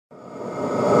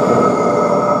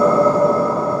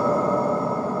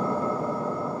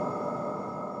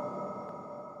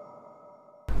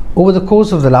Over the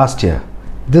course of the last year,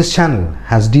 this channel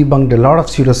has debunked a lot of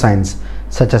pseudoscience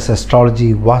such as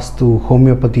astrology, vastu,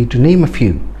 homeopathy, to name a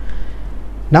few.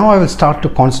 Now I will start to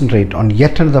concentrate on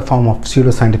yet another form of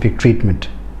pseudoscientific treatment,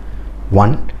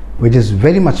 one which is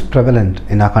very much prevalent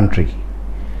in our country.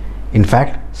 In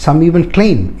fact, some even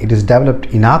claim it is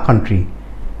developed in our country,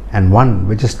 and one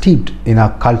which is steeped in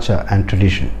our culture and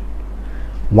tradition.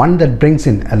 One that brings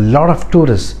in a lot of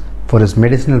tourists for its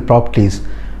medicinal properties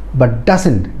but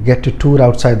doesn't get to tour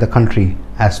outside the country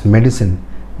as medicine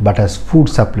but as food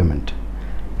supplement,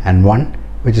 and one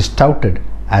which is touted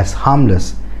as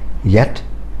harmless yet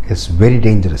is very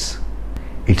dangerous.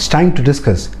 It's time to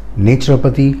discuss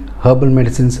naturopathy, herbal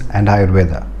medicines and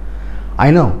Ayurveda.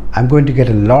 I know I'm going to get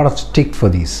a lot of stick for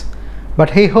these, but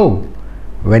hey ho,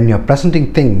 when you're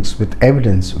presenting things with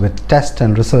evidence, with tests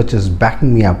and researchers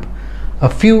backing me up, a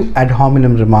few ad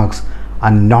hominem remarks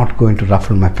are not going to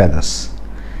ruffle my feathers.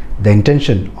 The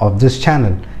intention of this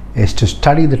channel is to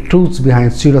study the truths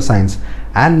behind pseudoscience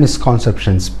and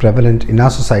misconceptions prevalent in our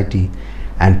society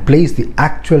and place the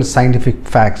actual scientific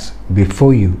facts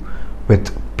before you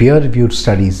with peer-reviewed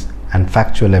studies and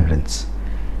factual evidence.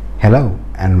 Hello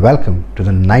and welcome to the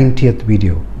 90th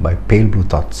video by Pale Blue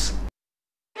Thoughts.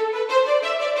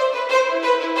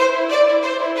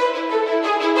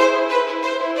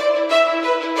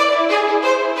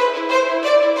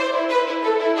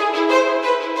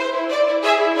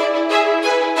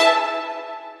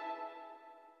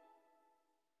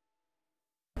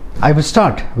 I will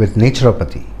start with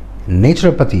naturopathy.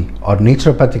 Naturopathy or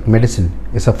naturopathic medicine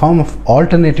is a form of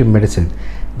alternative medicine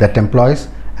that employs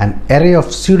an array of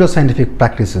pseudoscientific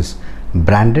practices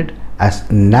branded as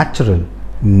natural,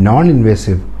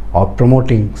 non-invasive or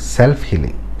promoting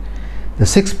self-healing. The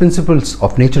 6 principles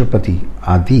of naturopathy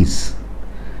are these.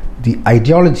 The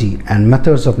ideology and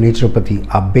methods of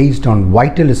naturopathy are based on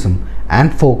vitalism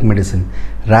and folk medicine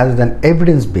rather than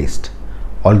evidence-based,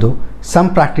 although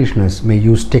some practitioners may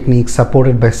use techniques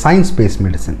supported by science-based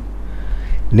medicine.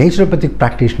 Naturopathic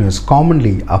practitioners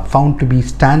commonly are found to be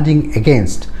standing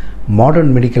against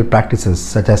modern medical practices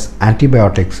such as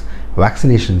antibiotics,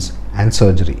 vaccinations, and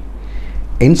surgery.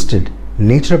 Instead,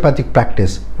 naturopathic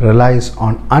practice relies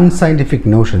on unscientific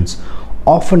notions,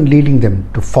 often leading them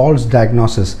to false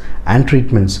diagnoses and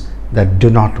treatments that do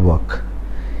not work.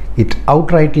 It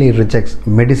outrightly rejects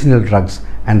medicinal drugs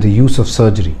and the use of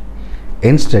surgery.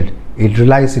 Instead, it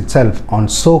relies itself on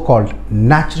so-called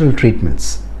natural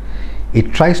treatments.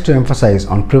 It tries to emphasize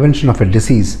on prevention of a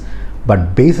disease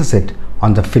but bases it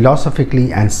on the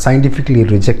philosophically and scientifically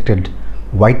rejected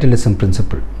vitalism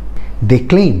principle. They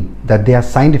claim that they are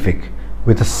scientific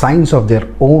with a science of their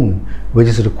own which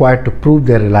is required to prove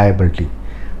their reliability,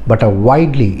 but are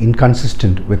widely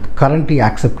inconsistent with currently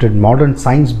accepted modern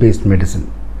science-based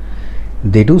medicine.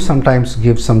 They do sometimes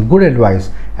give some good advice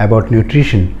about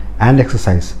nutrition and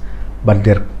exercise, but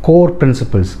their core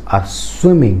principles are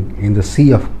swimming in the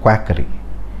sea of quackery.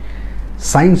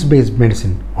 Science-based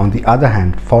medicine, on the other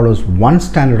hand, follows one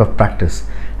standard of practice,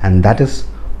 and that is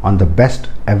on the best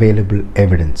available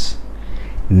evidence.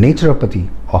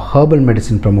 Naturopathy or herbal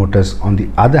medicine promoters, on the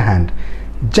other hand,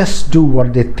 just do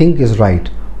what they think is right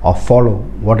or follow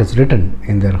what is written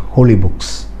in their holy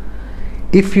books.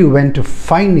 If you went to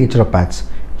 5 naturopaths,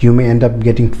 you may end up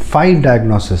getting 5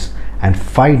 diagnoses and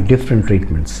 5 different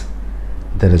treatments.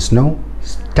 There is no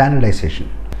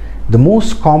standardization. The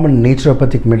most common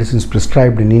naturopathic medicines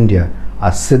prescribed in India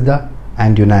are Siddha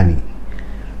and Unani.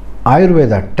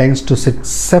 Ayurveda tends to sit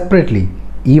separately,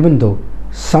 even though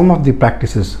some of the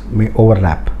practices may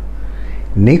overlap.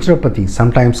 Naturopathy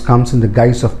sometimes comes in the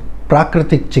guise of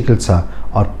Prakritik Chikitsa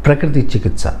or Prakriti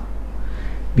Chikitsa.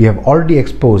 We have already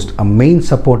exposed a main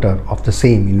supporter of the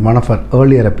same in one of our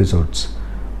earlier episodes,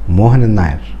 Mohanan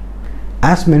Nair.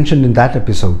 As mentioned in that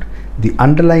episode, the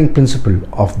underlying principle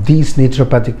of these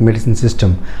naturopathic medicine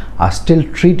system are still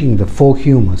treating the 4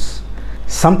 humors,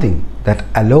 something that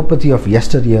allopathy of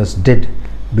yesteryears did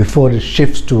before it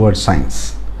shifts towards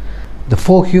science. The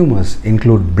 4 humors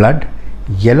include blood,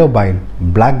 yellow bile,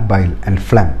 black bile and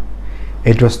phlegm.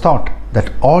 It was thought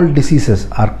that all diseases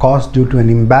are caused due to an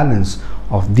imbalance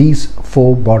of these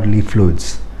 4 bodily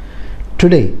fluids.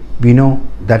 Today we know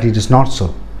that it is not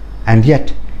so, and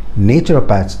yet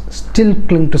naturopaths still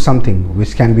cling to something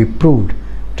which can be proved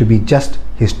to be just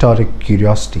historic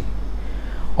curiosity.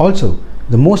 Also,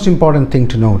 the most important thing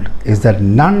to note is that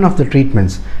none of the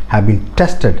treatments have been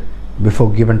tested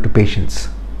before given to patients.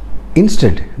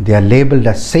 Instead, they are labeled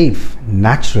as safe,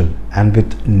 natural and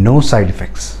with no side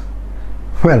effects.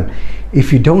 Well,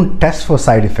 if you don't test for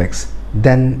side effects,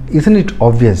 then isn't it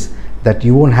obvious that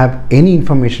you won't have any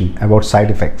information about side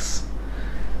effects?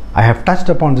 I have touched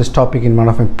upon this topic in one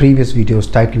of my previous videos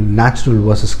titled Natural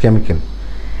versus Chemical.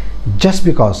 Just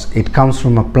because it comes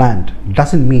from a plant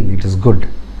doesn't mean it is good.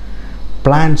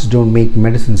 Plants don't make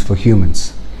medicines for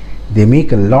humans. They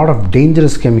make a lot of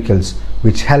dangerous chemicals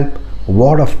which help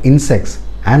ward off insects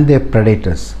and their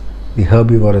predators, the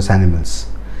herbivorous animals.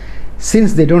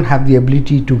 Since they don't have the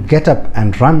ability to get up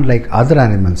and run like other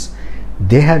animals,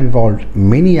 they have evolved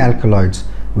many alkaloids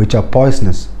which are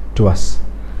poisonous to us.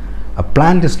 A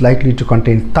plant is likely to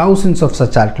contain thousands of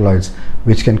such alkaloids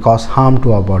which can cause harm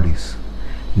to our bodies.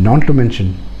 Not to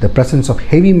mention the presence of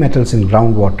heavy metals in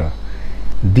groundwater.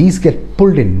 These get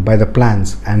pulled in by the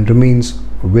plants and remains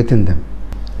within them.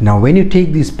 Now when you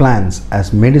take these plants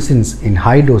as medicines in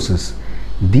high doses,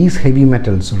 these heavy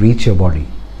metals reach your body.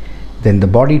 Then the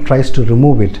body tries to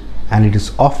remove it and it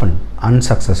is often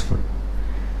unsuccessful.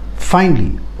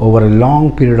 Finally, over a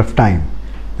long period of time,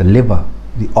 the liver,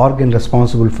 the organ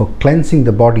responsible for cleansing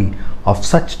the body of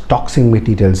such toxic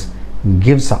materials,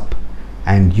 gives up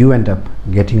and you end up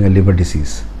getting a liver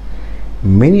disease.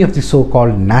 Many of the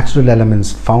so-called natural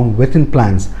elements found within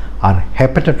plants are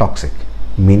hepatotoxic,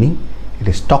 meaning it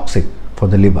is toxic for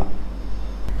the liver.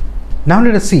 Now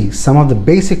let us see some of the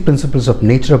basic principles of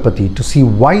naturopathy to see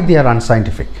why they are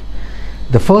unscientific.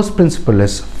 The first principle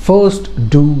is first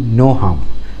do no harm,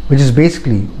 which is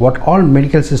basically what all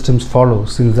medical systems follow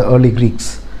since the early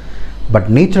Greeks. But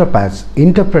naturopaths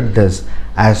interpret this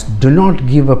as do not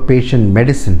give a patient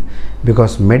medicine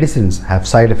because medicines have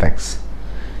side effects.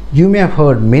 You may have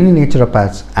heard many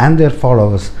naturopaths and their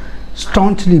followers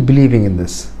staunchly believing in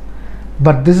this.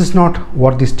 But this is not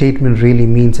what the statement really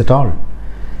means at all.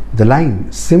 The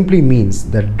line simply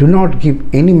means that do not give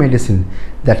any medicine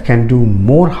that can do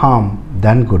more harm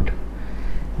than good.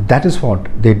 That is what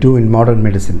they do in modern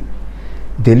medicine.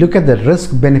 They look at the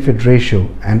risk-benefit ratio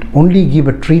and only give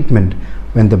a treatment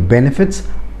when the benefits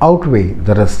outweigh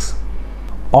the risks.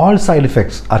 All side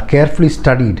effects are carefully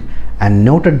studied and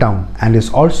noted down and is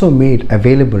also made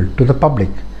available to the public.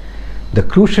 The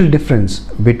crucial difference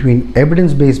between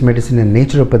evidence-based medicine and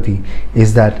naturopathy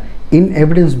is that in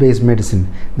evidence-based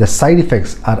medicine, the side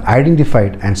effects are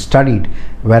identified and studied,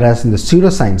 whereas in the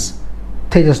pseudoscience,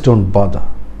 they just don't bother.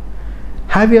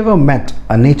 Have you ever met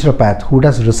a naturopath who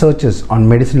does researches on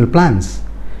medicinal plants?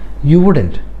 You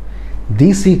wouldn't.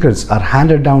 These secrets are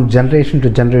handed down generation to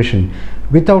generation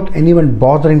without anyone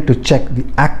bothering to check the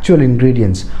actual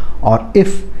ingredients or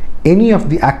if any of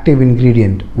the active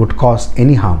ingredient would cause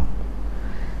any harm.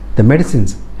 The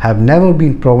medicines have never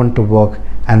been proven to work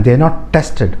and they are not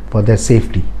tested for their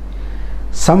safety.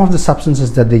 Some of the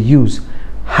substances that they use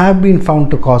have been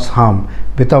found to cause harm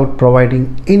without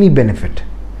providing any benefit.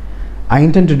 I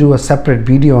intend to do a separate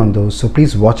video on those, so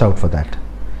please watch out for that.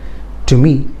 To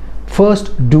me,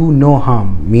 first do no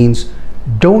harm means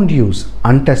don't use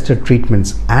untested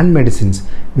treatments and medicines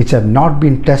which have not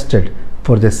been tested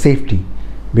for their safety,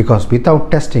 because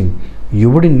without testing you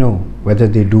wouldn't know whether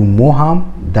they do more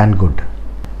harm than good.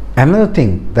 Another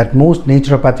thing that most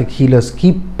naturopathic healers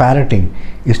keep parroting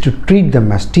is to treat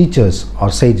them as teachers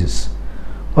or sages.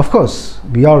 Of course,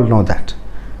 we all know that.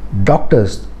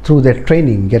 Doctors through their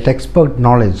training get expert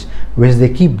knowledge which they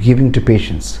keep giving to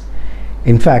patients.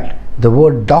 In fact, the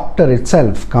word doctor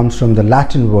itself comes from the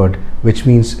Latin word which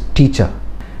means teacher.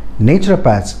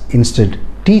 Naturopaths instead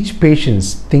teach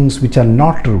patients things which are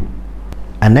not true.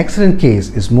 An excellent case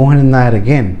is Mohan Nair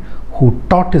again, who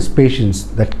taught his patients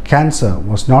that cancer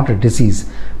was not a disease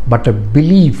but a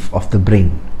belief of the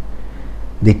brain.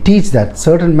 They teach that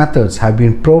certain methods have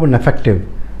been proven effective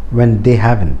when they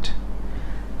haven't.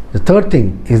 The third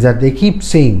thing is that they keep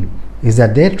saying is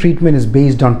that their treatment is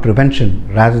based on prevention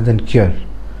rather than cure.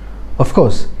 Of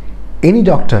course, any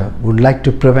doctor would like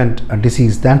to prevent a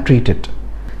disease than treat it.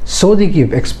 So they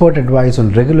give expert advice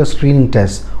on regular screening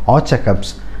tests or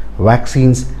checkups,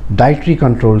 vaccines, dietary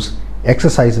controls,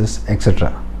 exercises,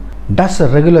 etc. Does a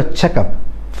regular checkup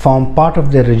form part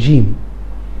of their regime?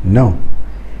 No.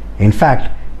 In fact,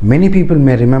 many people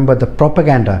may remember the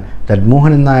propaganda that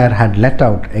Mohan Nair had let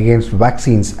out against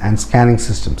vaccines and scanning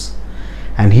systems.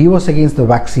 And he was against the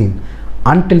vaccine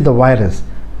until the virus,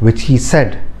 which he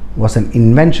said was an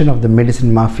invention of the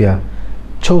medicine mafia,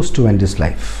 chose to end his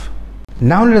life.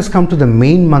 Now let us come to the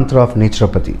main mantra of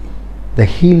naturopathy, the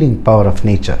healing power of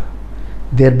nature.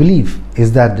 Their belief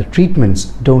is that the treatments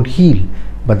don't heal,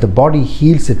 but the body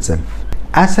heals itself.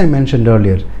 As I mentioned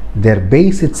earlier, their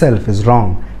base itself is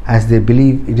wrong, as they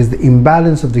believe it is the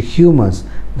imbalance of the humors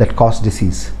that cause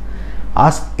disease.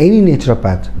 Ask any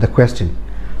naturopath the question,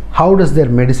 how does their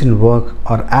medicine work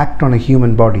or act on a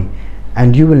human body,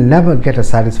 and you will never get a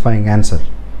satisfying answer,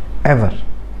 ever.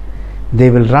 They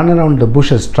will run around the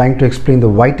bushes trying to explain the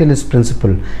vitalist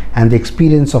principle and the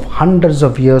experience of hundreds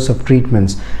of years of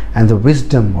treatments and the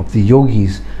wisdom of the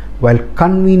yogis, while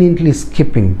conveniently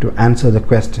skipping to answer the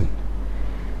question.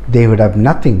 They would have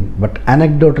nothing but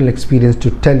anecdotal experience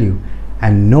to tell you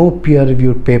and no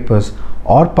peer-reviewed papers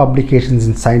or publications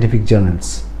in scientific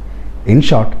journals. In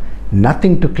short,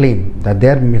 nothing to claim that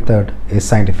their method is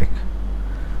scientific.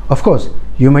 Of course,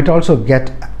 you might also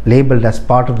get labeled as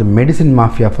part of the medicine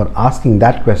mafia for asking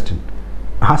that question.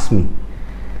 Ask me.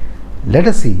 Let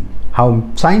us see how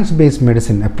science-based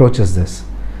medicine approaches this.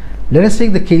 Let us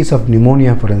take the case of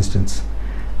pneumonia, for instance.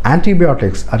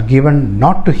 Antibiotics are given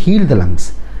not to heal the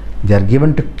lungs. They are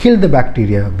given to kill the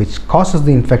bacteria which causes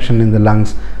the infection in the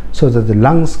lungs so that the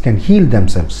lungs can heal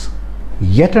themselves.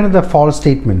 Yet another false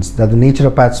statement that the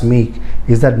naturopaths make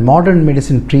is that modern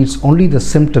medicine treats only the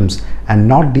symptoms and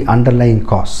not the underlying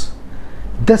cause.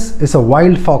 This is a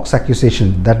wild fox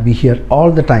accusation that we hear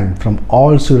all the time from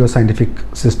all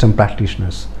pseudoscientific system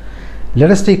practitioners.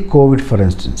 Let us take COVID for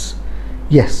instance.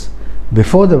 Yes,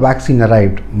 before the vaccine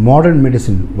arrived, modern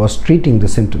medicine was treating the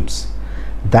symptoms.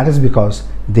 That is because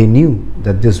they knew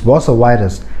that this was a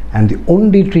virus and the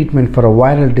only treatment for a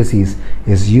viral disease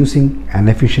is using an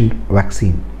efficient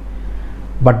vaccine.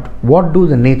 But what do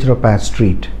the naturopaths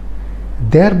treat?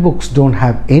 Their books don't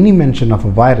have any mention of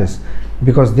a virus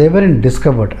because they weren't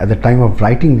discovered at the time of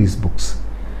writing these books.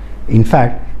 In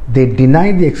fact, they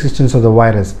deny the existence of the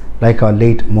virus like our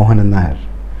late Mohan Nair.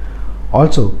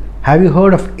 Also, have you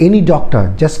heard of any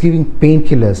doctor just giving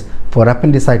painkillers for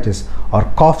appendicitis or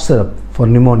cough syrup for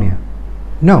pneumonia?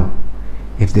 No.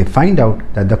 If they find out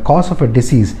that the cause of a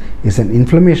disease is an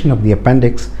inflammation of the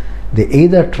appendix, they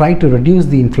either try to reduce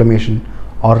the inflammation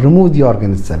or remove the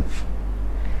organ itself.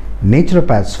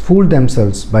 Naturopaths fool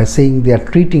themselves by saying they are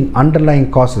treating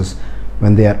underlying causes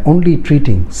when they are only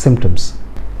treating symptoms.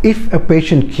 If a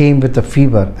patient came with a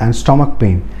fever and stomach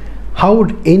pain, how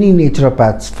would any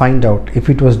naturopaths find out if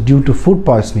it was due to food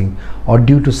poisoning or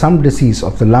due to some disease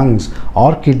of the lungs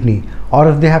or kidney, or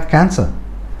if they have cancer?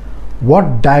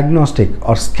 What diagnostic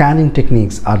or scanning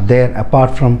techniques are there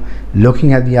apart from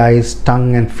looking at the eyes,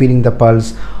 tongue and feeling the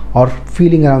pulse or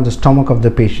feeling around the stomach of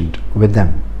the patient with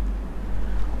them?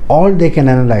 All they can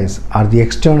analyze are the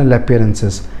external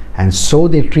appearances, and so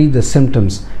they treat the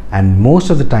symptoms, and most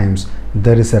of the times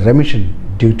there is a remission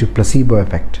due to placebo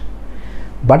effect.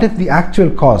 But if the actual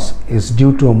cause is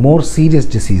due to a more serious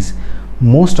disease,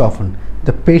 most often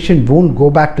the patient won't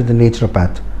go back to the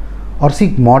naturopath or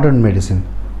seek modern medicine,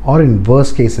 or in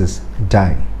worse cases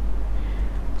die.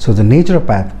 So the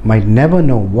naturopath might never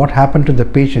know what happened to the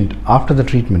patient after the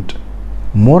treatment.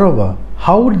 Moreover,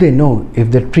 how would they know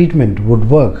if the treatment would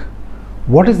work?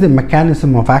 What is the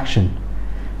mechanism of action?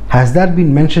 Has that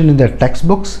been mentioned in their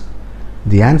textbooks?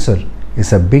 The answer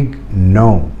is a big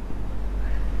no.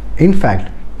 In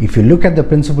fact, if you look at the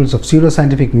principles of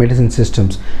pseudoscientific medicine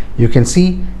systems, you can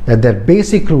see that their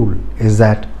basic rule is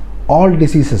that all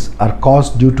diseases are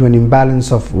caused due to an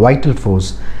imbalance of vital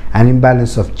force, an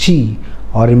imbalance of chi,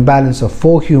 or imbalance of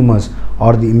four humors,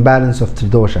 or the imbalance of three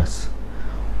doshas.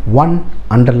 One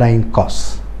underlying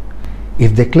cause.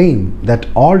 If they claim that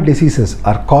all diseases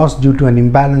are caused due to an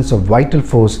imbalance of vital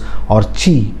force or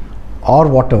chi or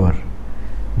whatever,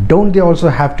 don't they also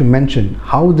have to mention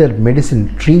how their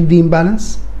medicine treats the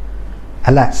imbalance?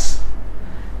 Alas,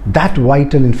 that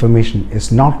vital information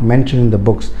is not mentioned in the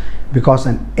books because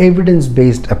an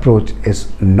evidence-based approach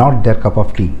is not their cup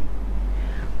of tea.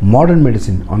 Modern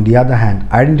medicine, on the other hand,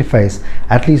 identifies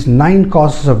at least 9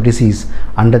 causes of disease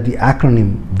under the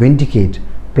acronym Vindicate,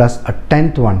 plus a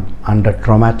 10th one under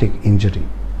traumatic injury.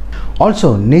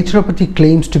 Also, naturopathy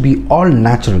claims to be all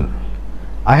natural.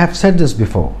 I have said this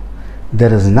before.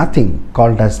 There is nothing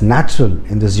called as natural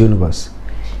in this universe.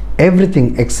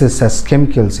 Everything exists as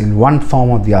chemicals in one form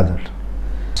or the other.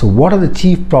 So what are the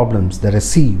chief problems that I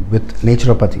see with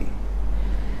naturopathy?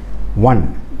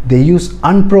 1. They use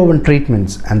unproven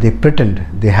treatments and they pretend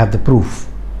they have the proof.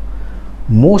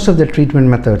 Most of the treatment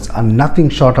methods are nothing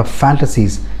short of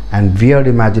fantasies and weird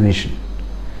imagination.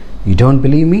 You don't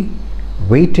believe me?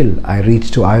 Wait till I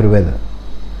reach to Ayurveda.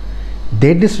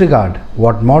 They disregard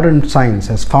what modern science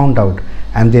has found out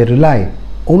and they rely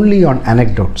only on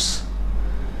anecdotes.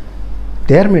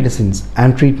 Their medicines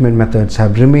and treatment methods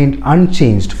have remained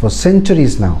unchanged for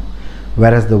centuries now,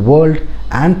 whereas the world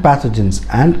and pathogens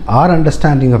and our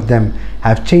understanding of them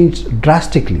have changed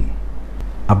drastically.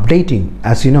 Updating,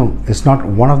 as you know, is not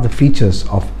one of the features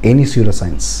of any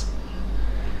pseudoscience.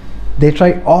 They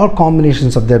try all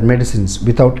combinations of their medicines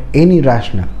without any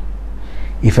rationale.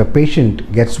 If a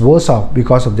patient gets worse off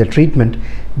because of their treatment,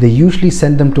 they usually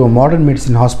send them to a modern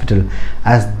medicine hospital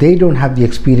as they don't have the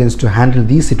experience to handle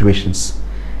these situations.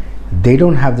 They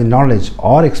don't have the knowledge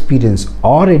or experience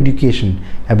or education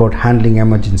about handling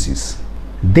emergencies.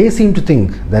 They seem to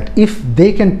think that if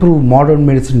they can prove modern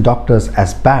medicine doctors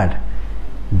as bad,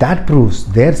 that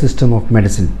proves their system of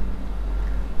medicine.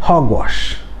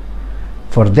 Hogwash.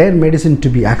 For their medicine to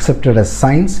be accepted as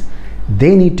science,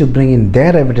 they need to bring in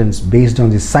their evidence based on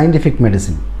the scientific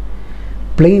medicine.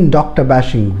 Plain doctor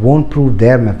bashing won't prove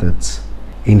their methods.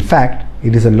 In fact,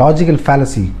 it is a logical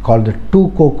fallacy called the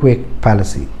two-co-quake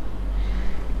fallacy.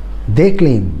 They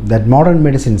claim that modern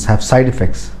medicines have side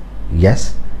effects.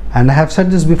 Yes, and I have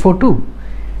said this before too.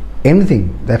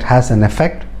 Anything that has an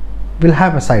effect will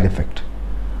have a side effect.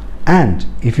 And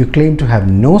if you claim to have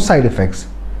no side effects,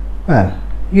 well,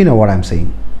 you know what I'm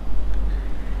saying.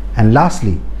 And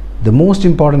lastly, the most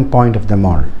important point of them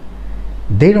all,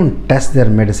 they don't test their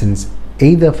medicines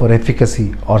either for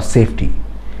efficacy or safety.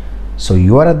 So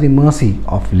you are at the mercy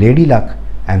of Lady Luck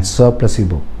and Sir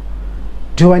Placebo.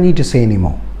 Do I need to say any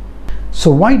more?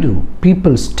 So why do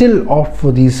people still opt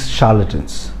for these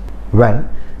charlatans? Well,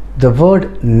 the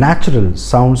word natural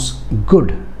sounds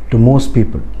good to most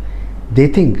people. They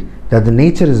think that the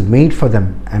nature is made for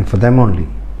them and for them only.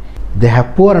 They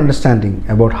have poor understanding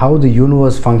about how the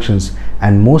universe functions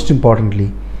and, most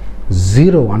importantly,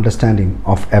 zero understanding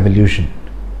of evolution.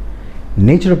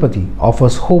 Naturopathy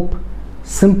offers hope,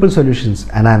 simple solutions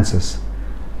and answers.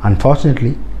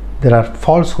 Unfortunately, there are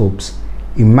false hopes,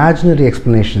 imaginary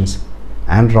explanations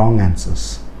and wrong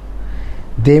answers.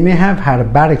 They may have had a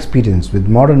bad experience with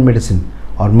modern medicine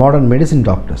or modern medicine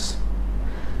doctors.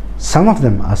 Some of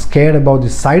them are scared about the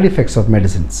side effects of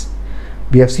medicines.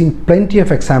 We have seen plenty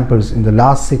of examples in the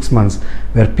last 6 months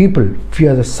where people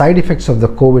fear the side effects of the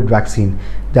COVID vaccine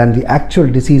than the actual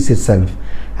disease itself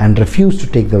and refuse to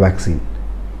take the vaccine.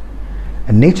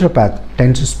 A naturopath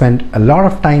tends to spend a lot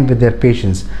of time with their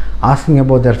patients asking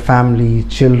about their family,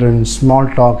 children, small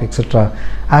talk, etc.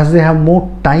 as they have more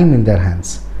time in their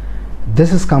hands.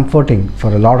 This is comforting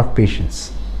for a lot of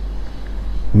patients.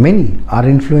 Many are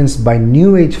influenced by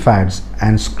new age fads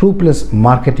and scrupulous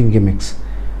marketing gimmicks.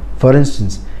 For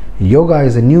instance, yoga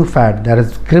is a new fad that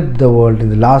has gripped the world in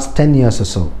the last 10 years or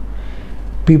so.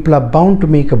 People are bound to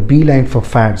make a beeline for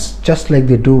fads just like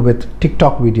they do with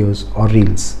TikTok videos or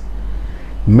reels.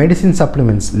 Medicine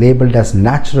supplements labeled as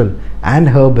natural and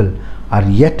herbal are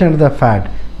yet another fad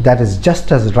that is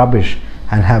just as rubbish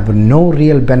and have no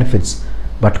real benefits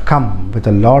but come with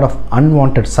a lot of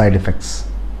unwanted side effects.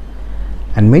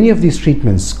 And many of these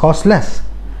treatments cost less.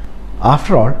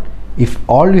 After all, if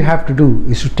all you have to do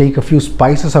is to take a few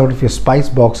spices out of your spice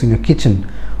box in your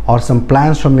kitchen or some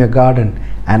plants from your garden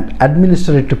and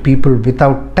administer it to people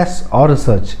without tests or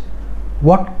research,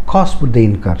 what cost would they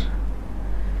incur?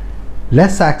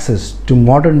 Less access to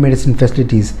modern medicine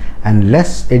facilities and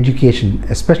less education,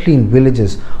 especially in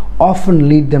villages, often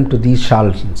lead them to these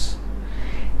charlatans.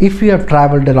 If you have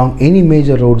travelled along any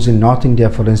major roads in North India,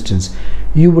 for instance,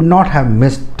 you would not have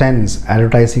missed tents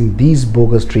advertising these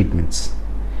bogus treatments.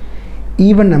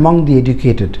 Even among the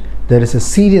educated, there is a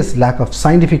serious lack of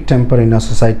scientific temper in our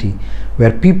society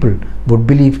where people would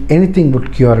believe anything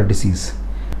would cure a disease.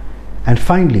 And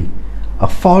finally, a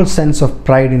false sense of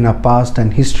pride in our past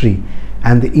and history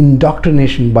and the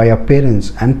indoctrination by our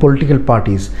parents and political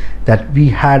parties that we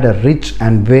had a rich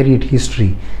and varied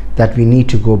history that we need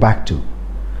to go back to.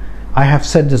 I have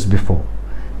said this before.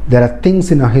 There are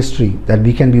things in our history that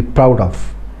we can be proud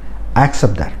of.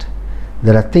 Accept that.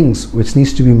 There are things which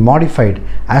needs to be modified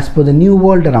as per the new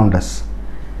world around us.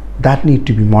 That need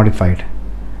to be modified.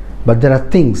 But there are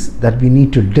things that we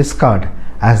need to discard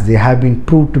as they have been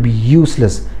proved to be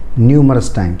useless numerous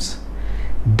times.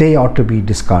 They ought to be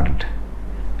discarded.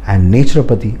 And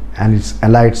naturopathy and its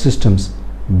allied systems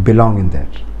belong in there.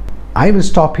 I will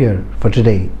stop here for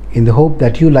today in the hope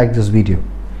that you like this video.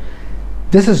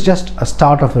 This is just a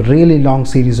start of a really long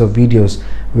series of videos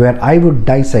where I would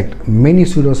dissect many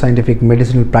pseudoscientific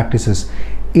medicinal practices,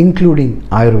 including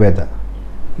Ayurveda.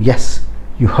 Yes,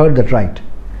 you heard that right.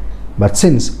 But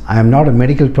since I am not a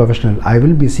medical professional, I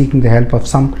will be seeking the help of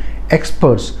some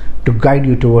experts to guide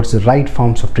you towards the right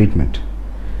forms of treatment.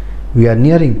 We are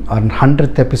nearing our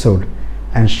 100th episode,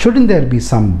 and shouldn't there be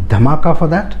some dhamaka for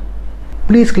that?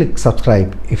 Please click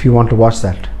subscribe if you want to watch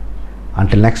that.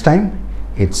 Until next time,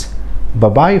 it's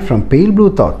bye-bye from Pale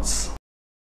Blue Thoughts.